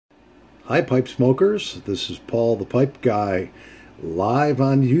Hi, pipe smokers. This is Paul the Pipe Guy, live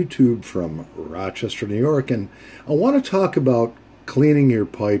on YouTube from Rochester, New York. And I want to talk about cleaning your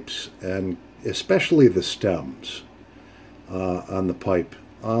pipes and especially the stems on the pipe.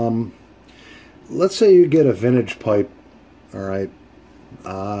 Let's say you get a vintage pipe. All right.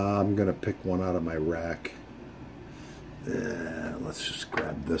 I'm going to pick one out of my rack. Let's just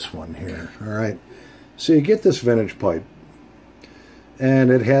grab this one here. All right. So you get this vintage pipe,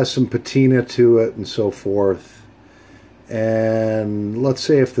 and it has some patina to it and so forth. And let's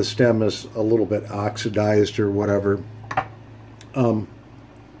say if the stem is a little bit oxidized or whatever, in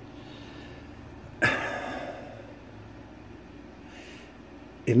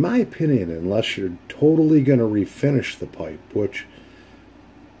my opinion, unless you're totally going to refinish the pipe, which,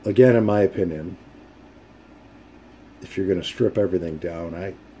 again, in my opinion, if you're going to strip everything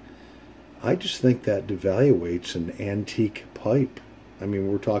down, I just think that devaluates an antique pipe. I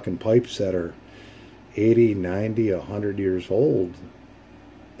mean, we're talking pipes that are 80, 90, 100 years old.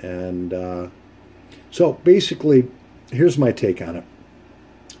 And so basically, here's my take on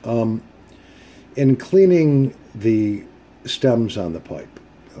it. In cleaning the stems on the pipe,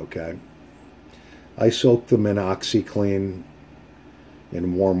 okay, I soak them in OxiClean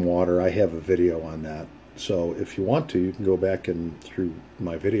in warm water. I have a video on that. So if you want to, you can go back and through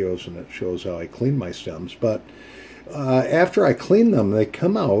my videos, and it shows how I clean my stems. But after I clean them, they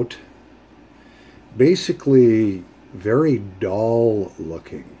come out basically very dull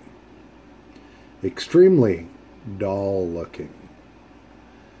looking, extremely dull looking.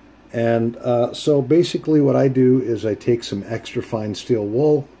 And so basically what I do is I take some extra fine steel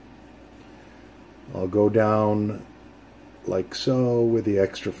wool. I'll go down like so with the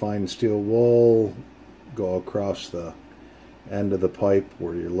extra fine steel wool, go across the end of the pipe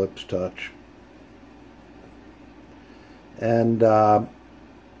where your lips touch. And I'll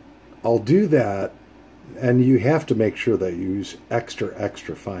do that, and you have to make sure that you use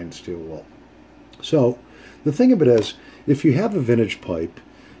extra fine steel wool. So the thing of it is, if you have a vintage pipe,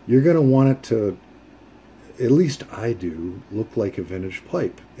 you're going to want it to, at least I do, look like a vintage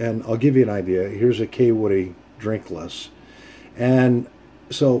pipe. And I'll give you an idea. Here's a Kay Woody drinkless. And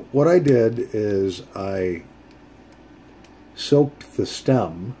so what I did is I soaked the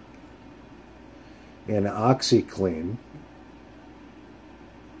stem in OxiClean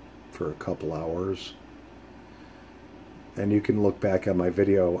for a couple hours. And you can look back on my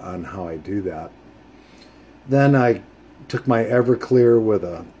video on how I do that. Then I took my Everclear with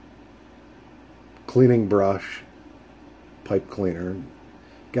a cleaning brush, pipe cleaner,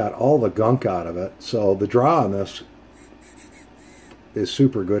 got all the gunk out of it. So the draw on this is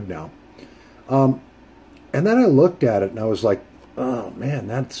super good now. And then I looked at it and I was like, oh man,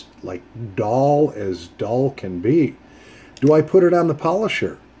 that's like dull as dull can be. Do I put it on the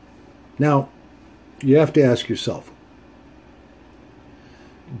polisher? Now, you have to ask yourself,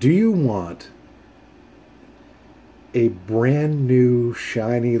 do you want a brand new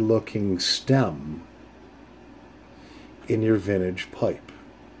shiny looking stem in your vintage pipe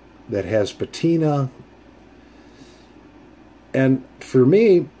that has patina? And for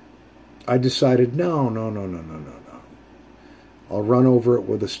me, I decided, no. I'll run over it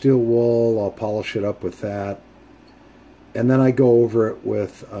with a steel wool. I'll polish it up with that. And then I go over it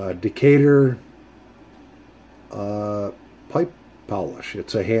with Decatur pipe polish.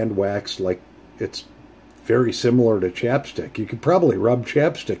 It's a hand wax, like it's very similar to chapstick. You could probably rub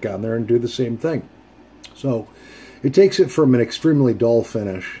chapstick on there and do the same thing. So it takes it from an extremely dull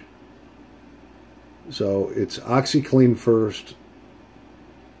finish. So it's OxiClean first,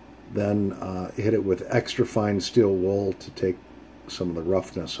 then hit it with extra fine steel wool to take some of the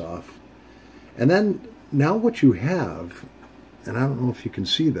roughness off. And then now what you have, and I don't know if you can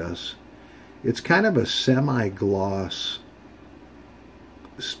see this, it's kind of a semi-gloss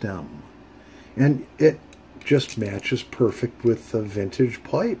stem. And it just matches perfect with the vintage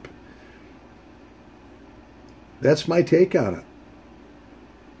pipe. That's my take on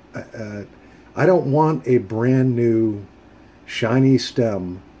it. I don't want a brand new shiny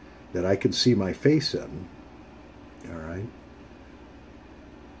stem that I can see my face in, all right,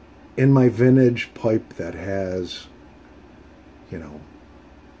 in my vintage pipe that has, you know,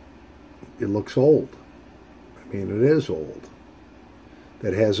 it looks old. I mean, it is old.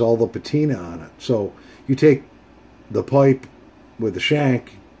 That has all the patina on it. So you take the pipe with the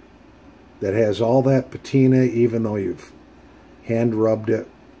shank that has all that patina, even though you've hand rubbed it,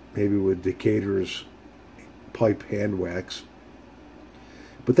 maybe with Decatur's pipe hand wax.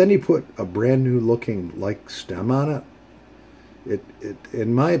 But then you put a brand new looking like stem on it.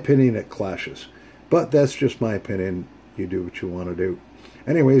 In my opinion, it clashes. But that's just my opinion. You do what you want to do.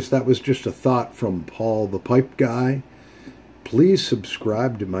 anyways, that was just a thought from Paul the Pipe Guy. Please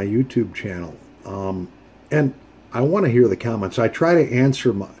subscribe to my YouTube channel. And I want to hear the comments. I try to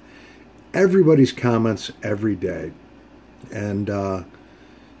answer everybody's comments every day. And,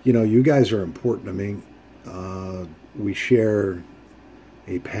 you know, you guys are important to me. We share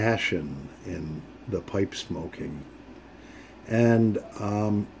a passion in the pipe smoking. And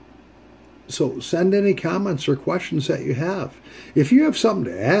so send any comments or questions that you have. If you have something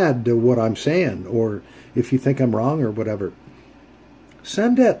to add to what I'm saying, or if you think I'm wrong or whatever,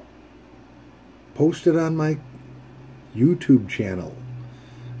 send it. Post it on my YouTube channel.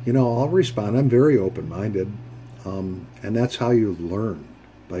 You know, I'll respond. I'm very open-minded. And that's how you learn,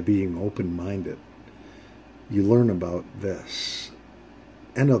 by being open-minded. You learn about this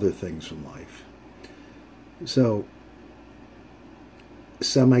and other things in life. So,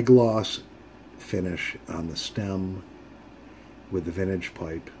 semi-gloss finish on the stem with the vintage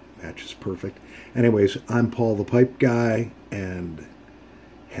pipe matches perfect. Anyways, I'm Paul the Pipe Guy, and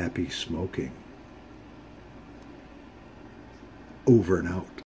happy smoking. Over and out.